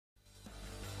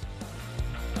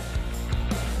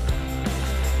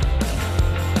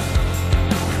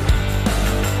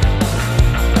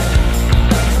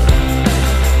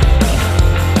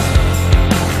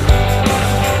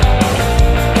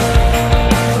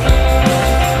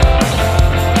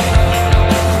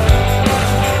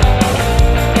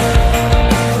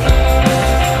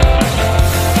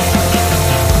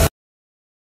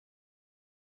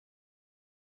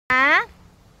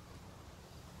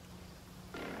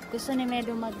Gusto ni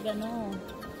Medo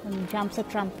jump sa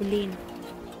trampoline.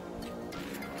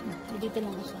 Dito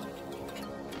lang siya.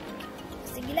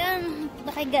 Sige lang,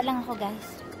 nakahiga lang ako guys.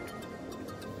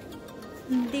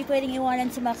 Hindi pwedeng iwanan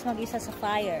si Max mag-isa sa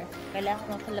fire.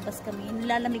 Kailangan makalabas kami.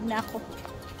 Nilalamig na ako.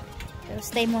 Pero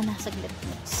stay muna saglit.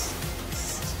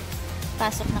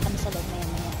 Pasok na kami sa loob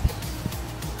maya.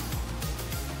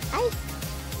 Ay!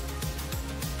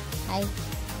 Ay!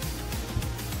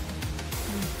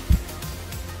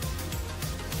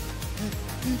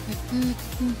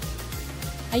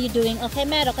 Are you doing okay,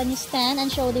 Mero? Can you stand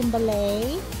and show them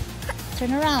ballet?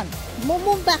 Turn around.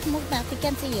 Move back. We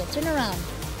can't see you. Turn around.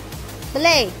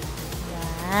 Ballet.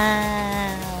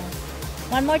 Wow.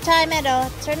 One more time, Mero.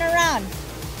 Turn around.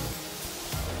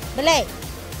 Ballet.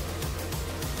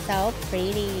 So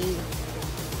pretty.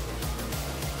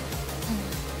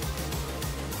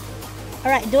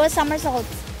 Alright, do a somersault.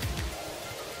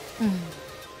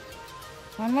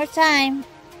 One more time.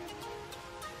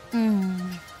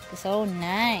 So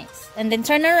nice. And then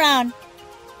turn around.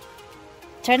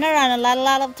 Turn around. A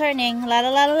lot of turning.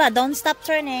 La. Don't stop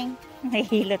turning.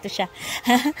 Nahihilo to siya.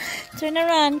 Turn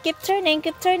around. Keep turning.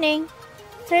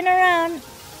 Turn around.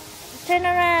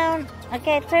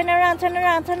 Okay, turn around.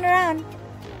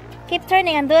 Keep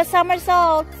turning and do a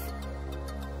somersault.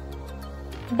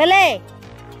 Ballet.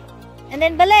 And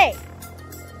then ballet.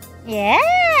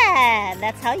 Yeah,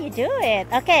 that's how you do it.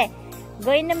 Okay,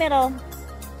 go in the middle.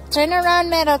 Turn around,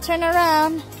 Meadow. Turn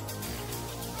around.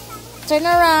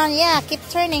 Yeah, keep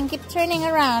turning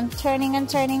around. Turning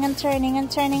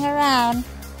around.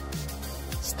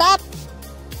 Stop.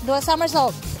 Do a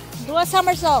somersault.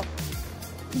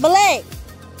 Ballet.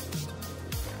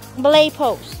 Ballet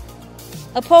pose.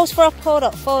 A pose for a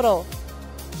photo.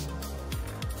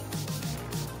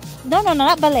 No,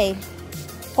 not ballet.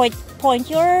 Point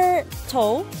your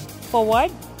toe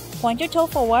forward.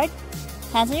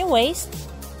 Hands on your waist.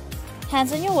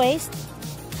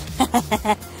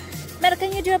 Mero,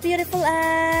 can you do a beautiful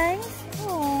eyes?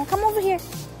 Oh, come over here.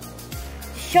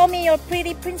 Show me your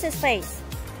pretty princess face.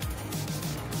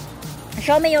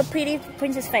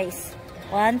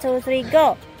 1, 2, 3,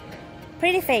 go.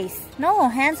 Pretty face. No,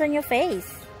 hands on your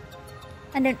face.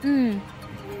 And then,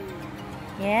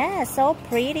 yeah, so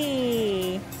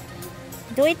pretty.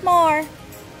 Do it more.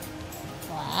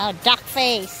 Wow, duck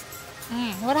face.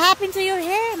 What happened to your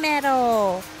hair,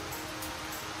 Mero?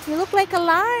 You look like a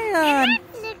lion.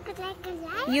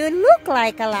 You look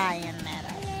like a lion,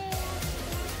 Mero.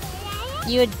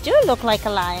 You do look like a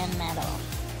lion, Mero.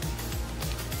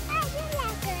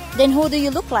 Then who do you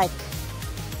look like?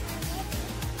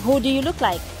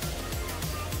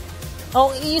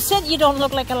 Oh, you said you don't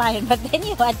look like a lion, but then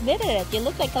you admitted it. You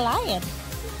look like a lion.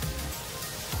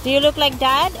 Do you look like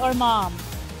dad or mom?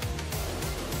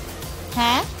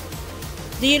 Huh?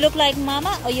 Do you look like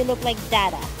mama or you look like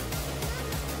dada?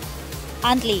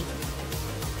 Auntie.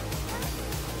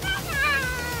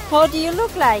 How do you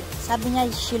look like? Sabi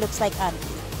niya, she looks like auntie.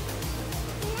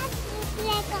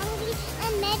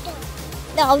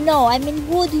 No, I mean,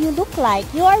 who do you look like?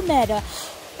 You are Meadow.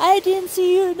 I didn't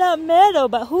see you not Meadow,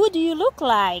 but who do you look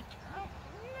like?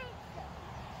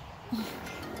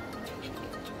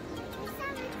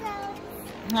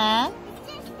 Huh?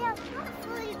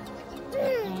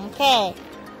 Okay.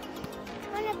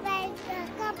 Wanna buy a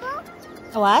couple?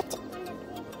 What?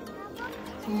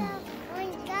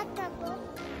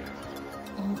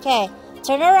 Okay,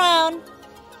 turn around.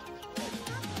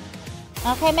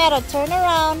 Okay, Meadow, turn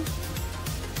around.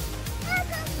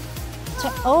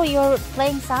 Oh, you're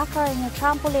playing soccer in your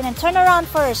trampoline. And turn around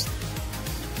first.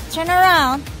 Turn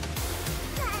around.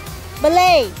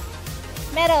 Ballet.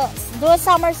 Meadow, do a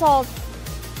somersault.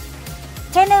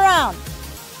 Turn around.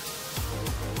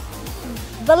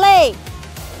 Ballet.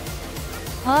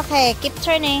 Okay, keep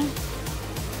turning.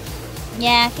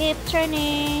 Yeah, keep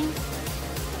turning.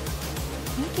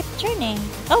 Keep turning.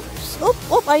 Oops,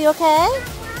 oop, are you okay?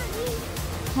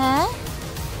 Huh?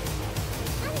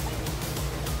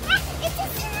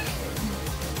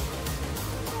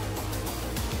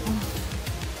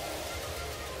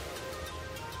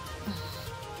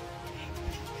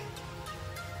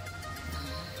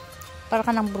 Para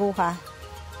ka ng bruha.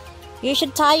 You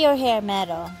should tie your hair,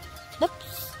 Meadow.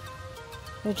 Oops.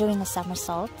 You're doing a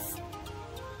somersault.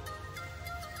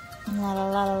 A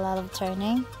lot of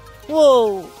turning.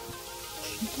 Whoa!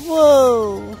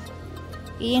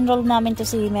 I-enroll namin to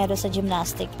si Meadow sa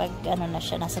gymnastic pag ano na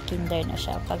siya, nasa kinder na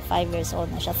siya. Pag 5 years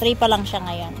old na siya. 3 pa lang siya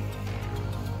ngayon.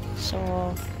 So,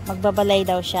 magbabalay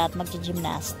daw siya at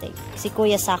magji-gymnastic. Si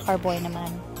Kuya soccer boy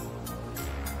naman.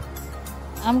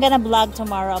 I'm gonna vlog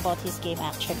tomorrow about his game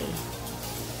actually.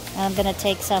 I'm gonna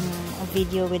take some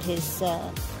video with his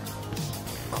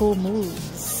cool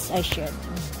moves. I should.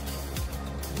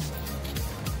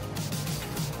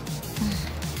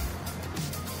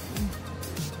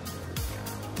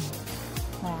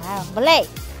 Wow, ballet.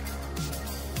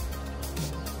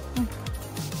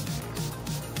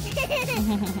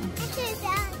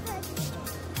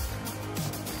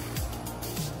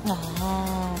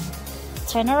 Ah,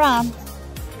 turn around.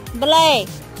 Ballet.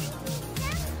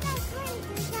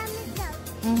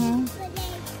 Mm-hmm.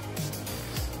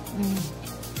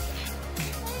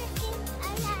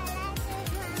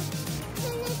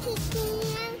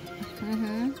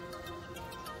 Mm-hmm.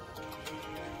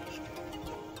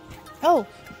 Oh,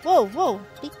 whoa, whoa.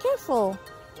 Be careful.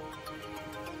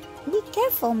 Be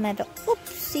careful, Meadow.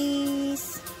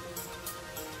 Oopsies.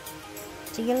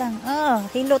 Sige lang. Oh,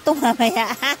 hilo to mamaya.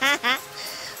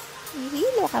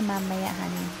 Hilo ka mamaya,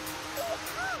 honey.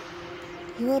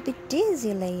 You will be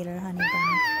dizzy later, honey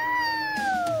bunny.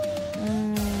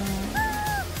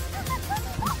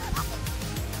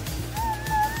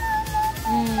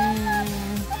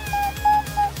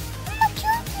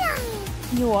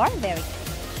 You are very good.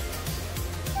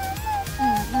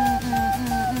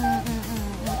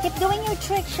 Keep doing your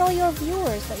trick. Show your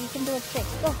viewers that you can do a trick.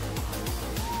 Go.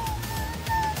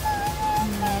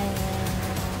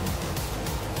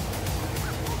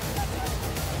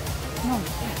 No.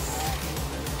 Yes.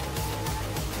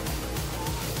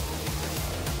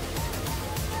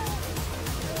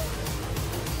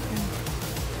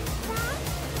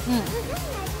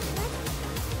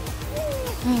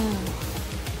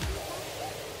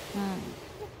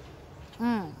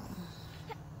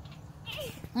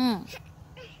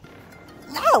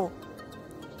 No.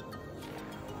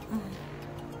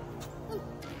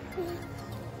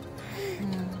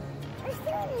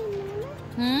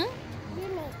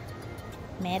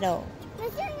 Meadow.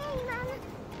 What's your name, Mama?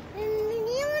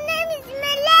 Your name is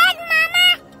Millet, Mama.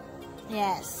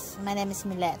 Yes, my name is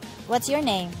Millet. What's your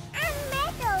name? I'm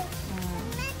Meadow.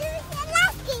 Meadow is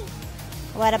Alaska.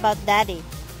 What about Daddy?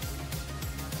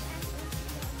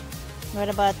 What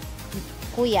about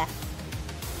Kuya?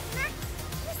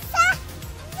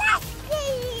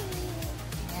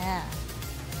 Yeah.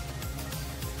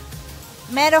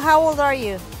 Meadow, how old are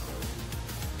you?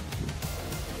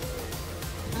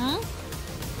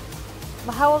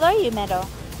 How old are you, Meadow?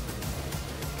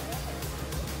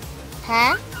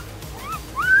 Huh?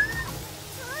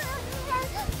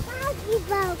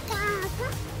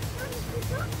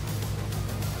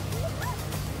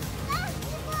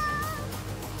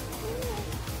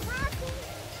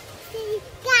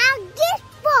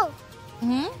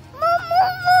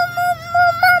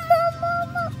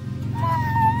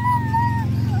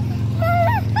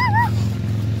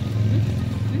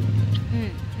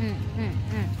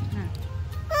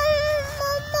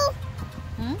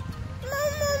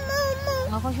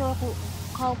 Ako sure ko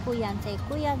call Kuya and say,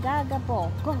 Kuya Gagabo.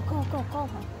 Go, go, go, go.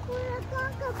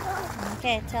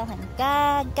 Okay, tell him.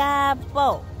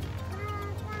 Gagabo.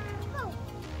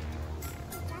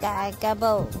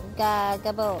 Gagabo.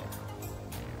 Gagabo.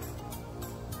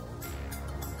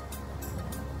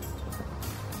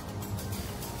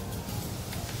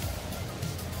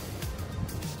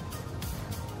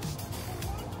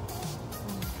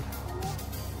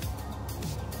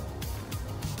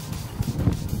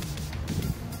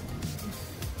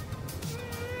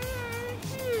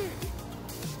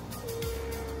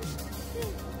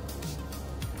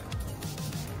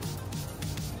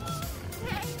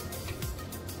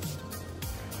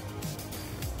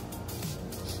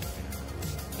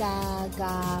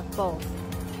 Gagabo.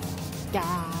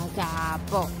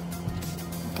 Gagabo.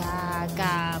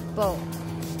 Gagabo.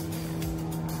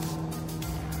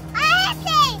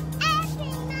 Airplane!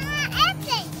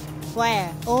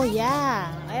 Where? Oh yeah,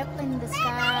 airplane in the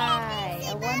sky.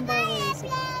 I wonder where is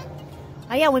it.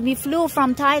 Oh yeah, when we flew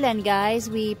from Thailand, guys,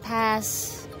 we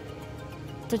passed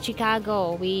to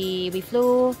Chicago. We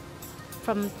flew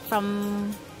from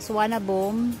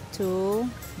Suvarnabhumi to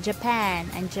Japan,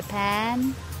 and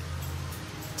Japan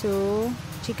to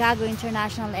Chicago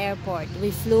International Airport.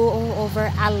 We flew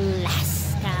over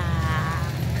Alaska.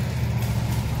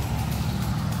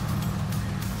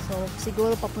 So,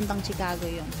 siguro papuntang Chicago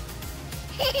yun.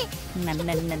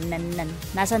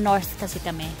 Nasa north kasi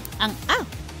kami. Ow!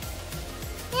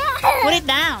 Put it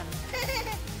down.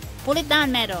 Pull it down,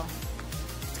 Meadow.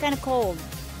 It's kind of cold.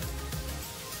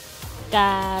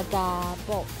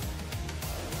 Gagabo.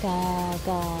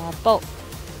 Gagabo.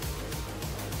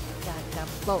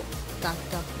 Gagabo.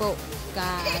 Gagabo.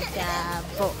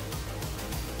 Gagabo.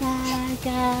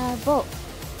 Gagabo.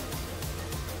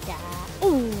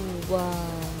 Ooh,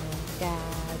 wow.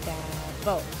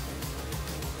 Gagabo.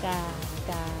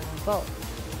 Go.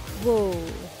 Whoa.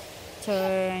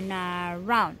 Turn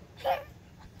around.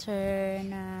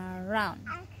 Turn around.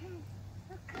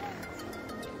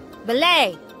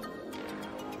 Belay.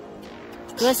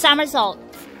 Do a somersault.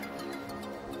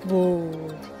 Whoa.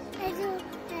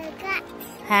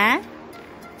 Huh?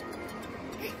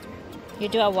 You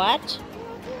do a what?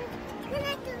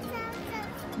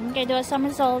 Okay, do a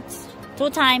somersault. 2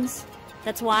 times.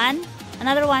 That's 1.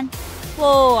 Another one.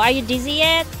 Whoa, are you dizzy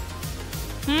yet?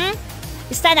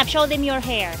 Stand up, show them your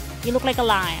hair. You look like a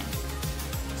lion.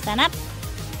 Stand up.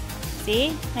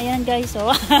 See? Ayan guys,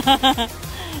 oh.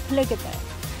 Look at that.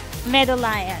 Meadow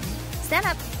lion. Stand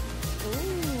up.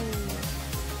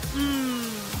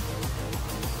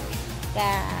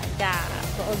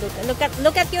 Oh,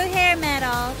 look at your hair,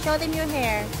 Meadow. Show them your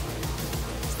hair.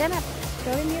 Stand up.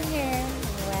 Show them your hair.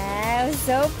 Wow,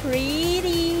 so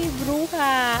pretty,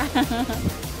 bruja.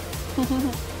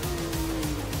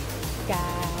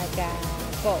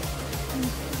 Go.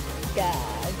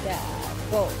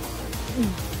 Go.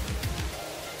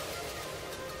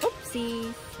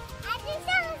 Oopsie.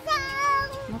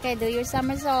 Okay, do your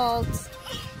somersaults.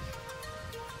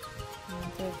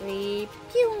 1, 2, 3.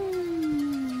 Pew.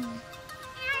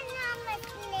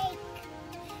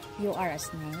 You are a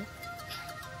snake.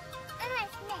 I'm a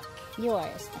snake. You are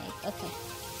a snake. Okay.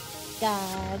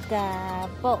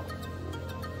 Go.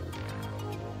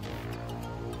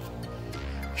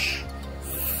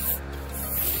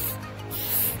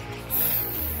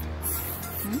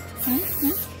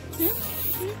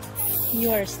 You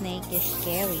are a snake. You're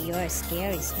scary. You are a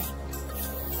scary snake.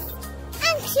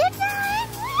 I'm cute.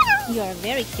 You are a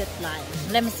very cute lion.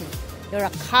 Let me see. You're a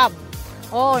cub.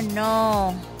 Oh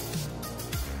no.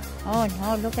 Oh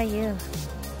no, look at you.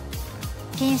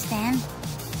 Can you stand?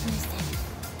 Can you stand?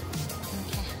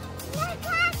 Okay.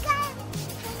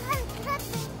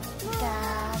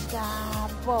 Go.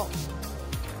 Go.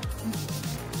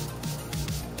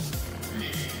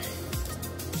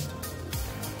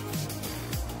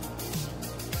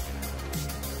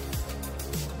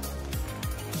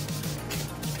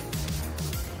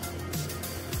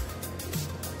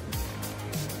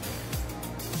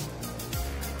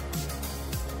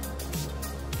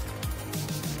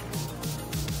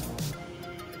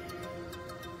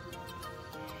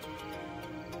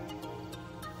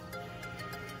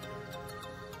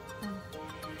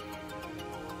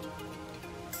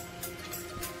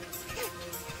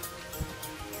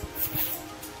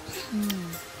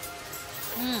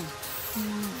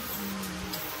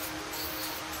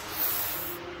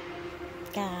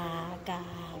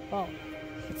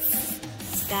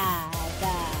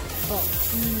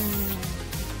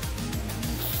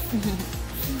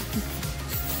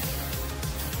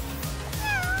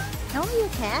 No, you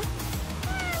can't.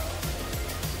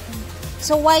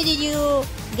 So why did you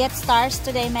get stars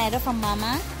today, Meadow, from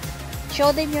Mama?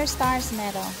 Show them your stars,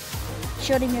 Meadow.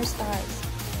 Show them your stars.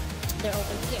 They're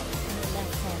over here on your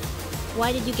left hand.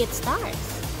 Why did you get stars?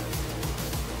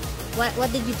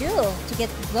 What did you do to get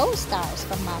those stars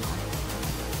from Mama?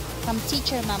 From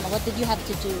teacher Mama, what did you have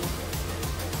to do?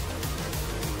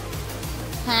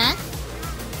 Huh?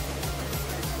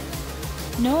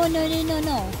 No.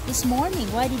 This morning,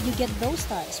 why did you get those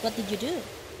stars? What did you do?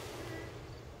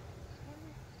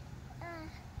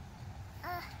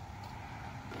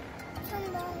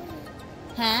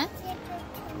 Huh?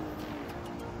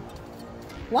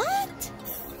 What?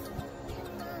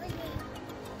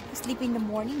 Sleep in the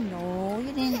morning? No,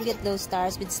 you didn't get those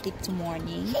stars with sleep to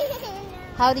morning.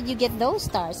 How did you get those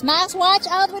stars? Max, watch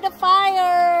out with the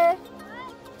fire!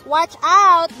 Watch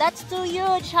out! That's too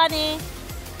huge, honey.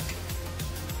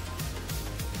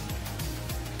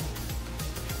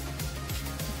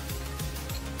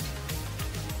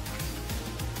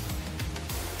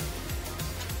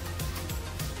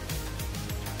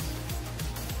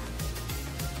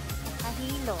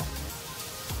 Kahilo.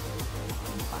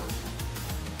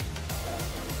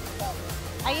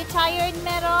 Are you tired,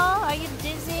 Meadow? Are you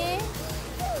dizzy?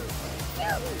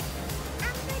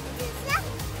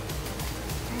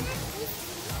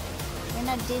 You're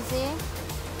not dizzy?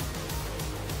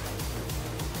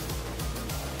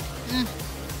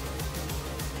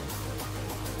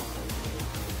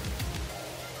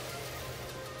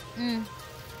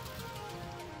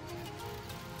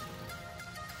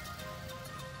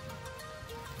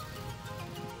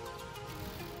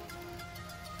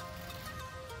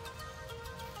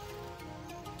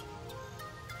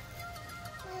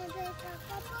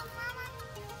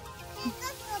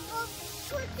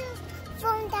 Put your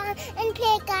phone down and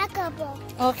play Gaga-Ball.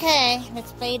 Okay,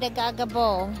 let's play the Gaga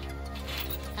Ball.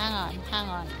 Hang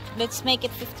on. Let's make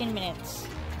it 15 minutes.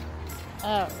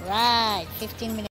 Alright, 15 minutes.